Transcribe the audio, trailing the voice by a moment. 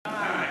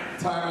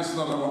time is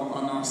not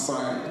on our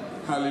side.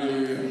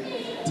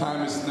 Hallelujah.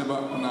 Time is never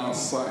on our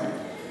side.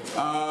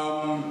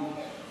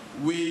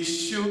 We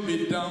should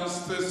be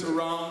downstairs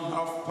around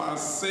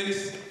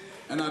 6:30.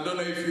 And I don't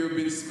know if you've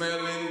been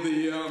smelling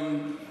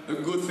the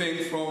good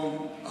thing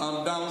from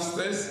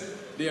downstairs.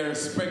 They are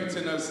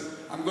expecting us.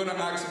 I'm going to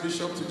ask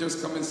Bishop to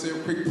just come and say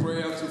a quick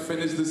prayer to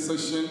finish this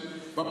session.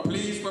 But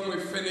please, when we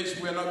finish,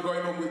 we're not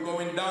going home. We're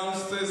going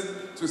downstairs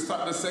to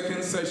start the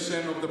second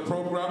session of the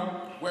program,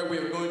 where we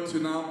are going to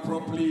now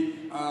properly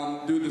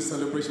do the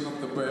celebration of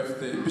the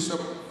birthday.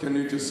 Bishop, can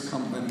you just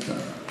come and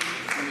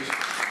finish?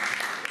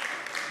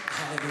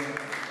 Hallelujah.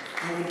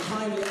 I would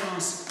kindly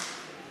ask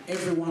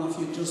every one of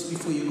you, just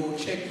before you go,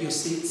 check your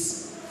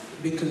seats.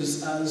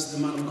 Because as the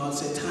man of God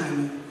said,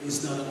 time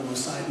is not on our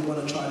side. We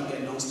want to try to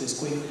get downstairs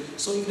quick.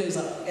 So if there's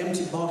an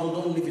empty bottle,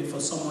 don't leave it for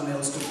someone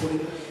else to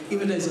put it.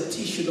 If there's a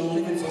tissue, don't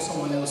leave it for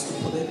someone else to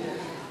put it.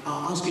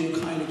 I'll ask you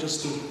kindly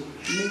just to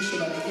make sure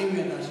that the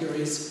area that here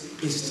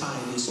is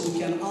tidy, so we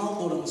can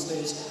all go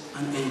downstairs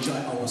and enjoy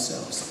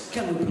ourselves.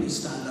 Can we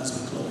please stand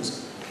as we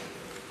close?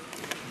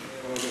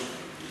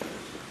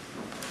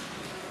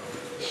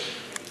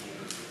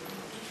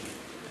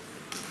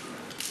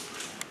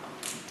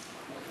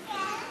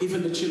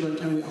 Even the children,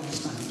 can we all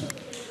stand?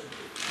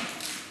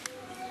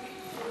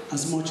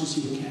 As much as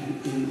you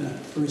can in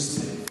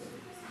respect.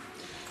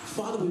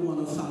 Father, we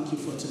want to thank you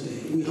for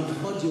today. We have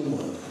heard your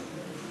word.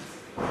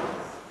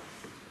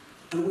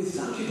 And we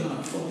thank you,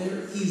 God, for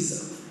there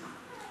is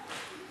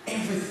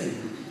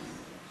everything.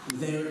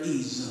 There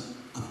is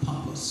a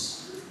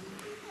purpose.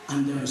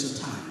 And there is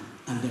a time.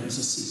 And there is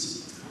a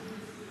season.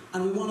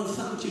 And we want to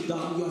thank you,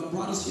 God, you have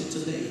brought us here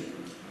today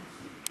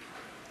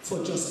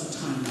for just a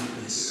time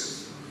like this.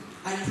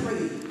 I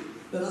pray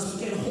that as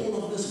we get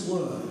hold of this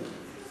word,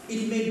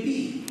 it may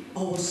be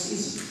our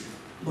season,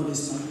 but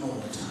it's not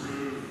our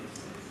time.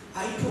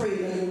 I pray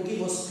that you will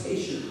give us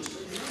patience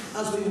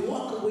as we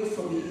walk away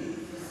from you,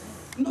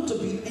 not to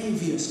be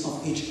envious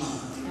of each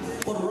other,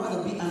 but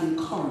rather be an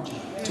encourager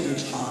to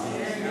each other.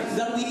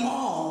 That we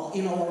all,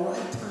 in our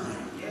right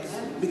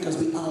time, because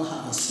we all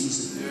have a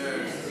season,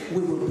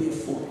 we will bear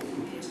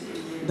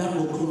fruit that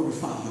will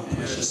glorify your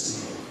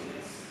precious name.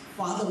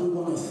 Father, we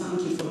want to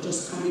thank you for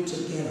just coming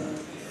together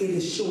in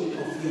the showing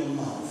of your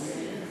love.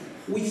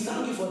 We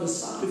thank you for the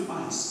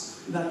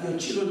sacrifice that your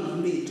children have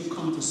made to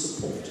come to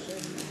support.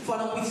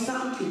 Father, we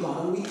thank you,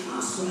 God, and we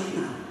ask right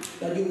now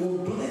that you will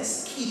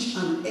bless each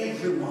and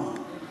every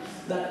one,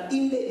 that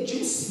in their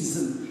due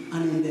season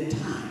and in their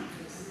time,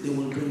 they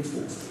will bring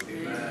forth.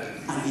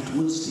 Amen. And it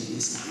will stay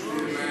this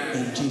time.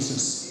 In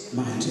Jesus'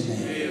 mighty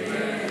name.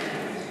 Amen.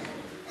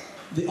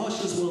 The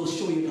ushers will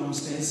show you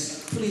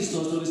downstairs. Please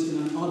don't do this in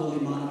an orderly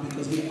manner,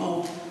 because we're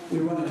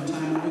running out of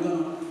time. And we're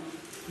gonna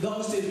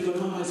downstairs. We're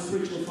gonna have my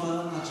spiritual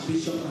father,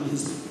 Archbishop, and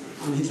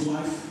his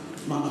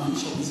wife, Mama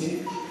Bishop, is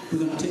here. We're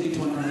gonna take it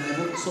to another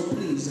level. So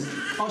please,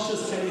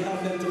 ushers, can we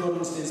have them to go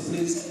downstairs,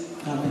 please?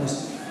 God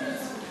bless you.